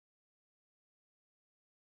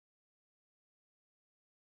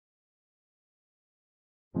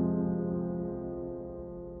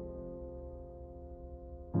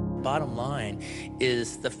Bottom line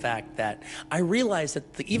is the fact that I realized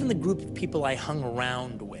that even the group of people I hung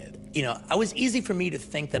around with, you know, it was easy for me to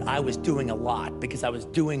think that I was doing a lot because I was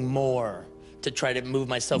doing more to try to move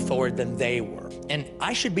myself forward than they were. And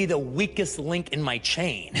I should be the weakest link in my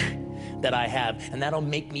chain that I have, and that'll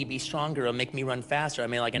make me be stronger, it'll make me run faster. I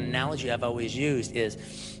mean, like an analogy I've always used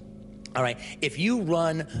is, all right, if you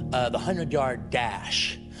run the 100-yard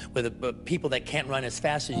dash with people that can't run as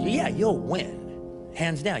fast as you, yeah, you'll win.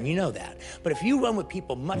 Hands down, you know that. But if you run with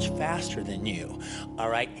people much faster than you, all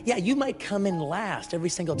right, yeah, you might come in last every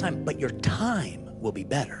single time, but your time will be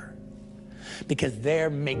better because they're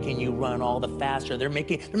making you run all the faster. They're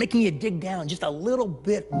making you dig down just a little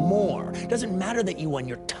bit more. It doesn't matter that you won,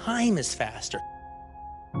 your time is faster.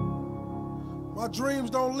 My dreams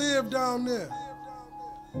don't live down there.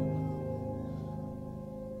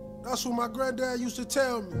 That's what my granddad used to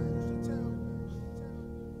tell me.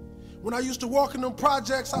 When I used to walk in them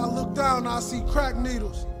projects, I look down and I see crack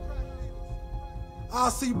needles. I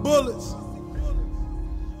see bullets.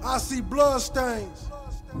 I see blood stains.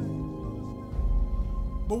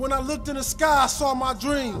 But when I looked in the sky, I saw my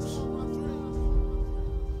dreams.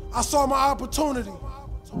 I saw my opportunity.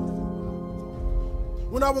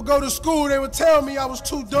 When I would go to school, they would tell me I was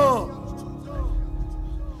too dumb.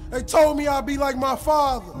 They told me I'd be like my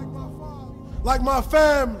father, like my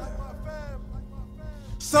family.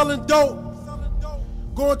 Selling dope,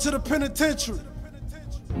 going to the penitentiary,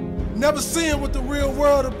 never seeing what the real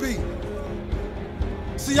world would be.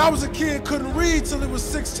 See, I was a kid, couldn't read till it was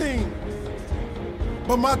 16,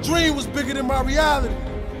 but my dream was bigger than my reality.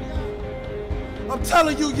 I'm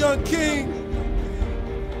telling you, young king,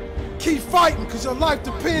 keep fighting, because your life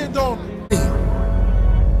depends on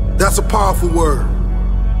it. That's a powerful word.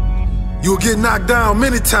 You'll get knocked down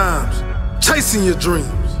many times, chasing your dreams.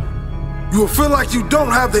 You will feel like you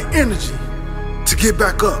don't have the energy to get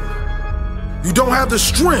back up. You don't have the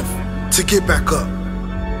strength to get back up.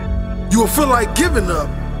 You will feel like giving up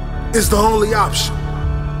is the only option.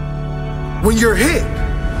 When you're hit,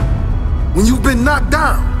 when you've been knocked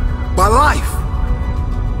down by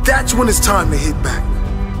life, that's when it's time to hit back.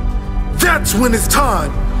 That's when it's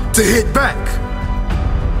time to hit back.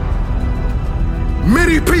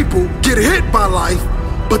 Many people get hit by life,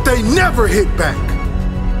 but they never hit back.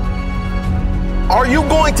 Are you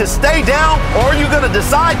going to stay down, or are you going to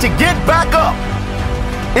decide to get back up?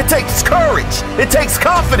 It takes courage. It takes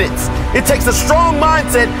confidence. It takes a strong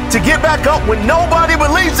mindset to get back up when nobody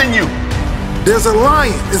believes in you. There's a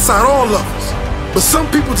lion inside all of us, but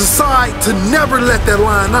some people decide to never let that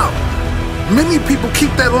lion out. Many people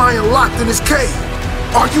keep that lion locked in his cage.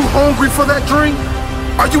 Are you hungry for that dream?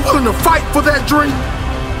 Are you willing to fight for that dream?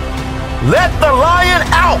 Let the lion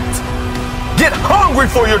out. Get hungry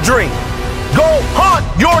for your dream. Go hunt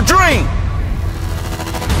your dream.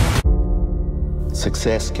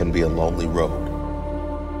 Success can be a lonely road.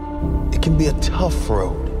 It can be a tough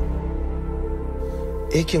road.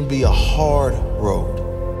 It can be a hard road.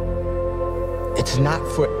 It's not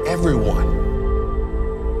for everyone.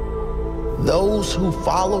 Those who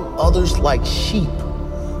follow others like sheep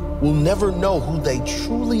will never know who they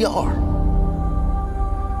truly are.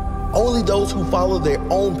 Only those who follow their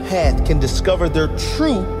own path can discover their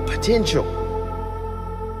true potential.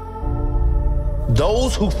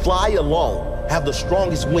 Those who fly alone have the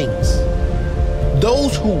strongest wings.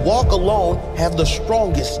 Those who walk alone have the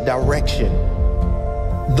strongest direction.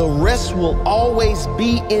 The rest will always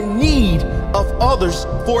be in need of others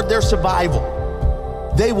for their survival.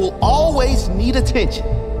 They will always need attention,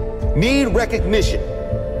 need recognition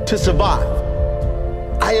to survive.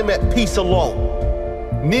 I am at peace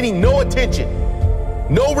alone, needing no attention,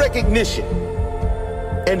 no recognition,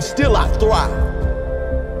 and still I thrive.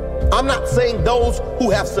 I'm not saying those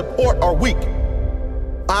who have support are weak.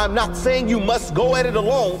 I'm not saying you must go at it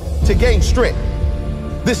alone to gain strength.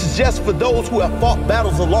 This is just for those who have fought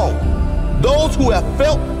battles alone, those who have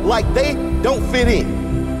felt like they don't fit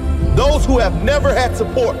in, those who have never had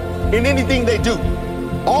support in anything they do,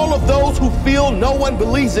 all of those who feel no one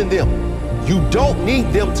believes in them. You don't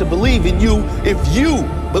need them to believe in you if you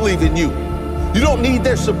believe in you. You don't need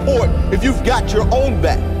their support if you've got your own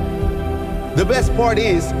back. The best part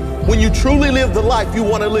is when you truly live the life you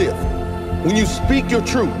want to live, when you speak your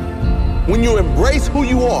truth, when you embrace who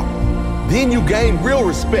you are, then you gain real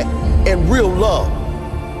respect and real love.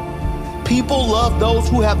 People love those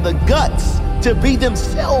who have the guts to be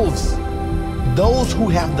themselves, those who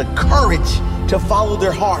have the courage to follow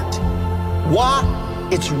their heart. Why?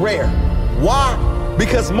 It's rare. Why?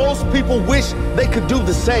 Because most people wish they could do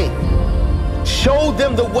the same. Show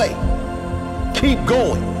them the way. Keep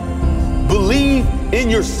going. Believe in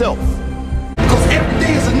yourself. Because every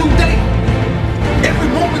day is a new day.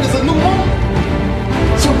 moment is a new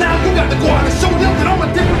moment. So now you got to go out and show them that I'm a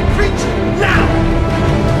different creature. Now!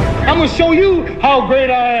 I'm gonna show you how great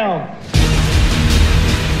I am.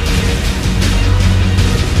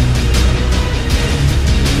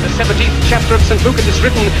 The 17th chapter of St. Luke it is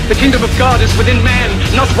written, the kingdom of God is within man,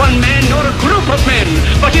 not one man nor a group of men,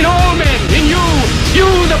 but in all men, in you. You,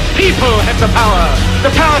 the people, have the power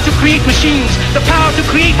to create machines, the power to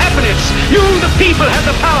create happiness. You, the people, have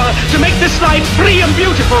the power to make this life free and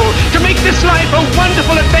beautiful, to make this life a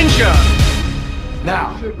wonderful adventure.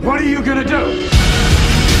 Now, what are you gonna do?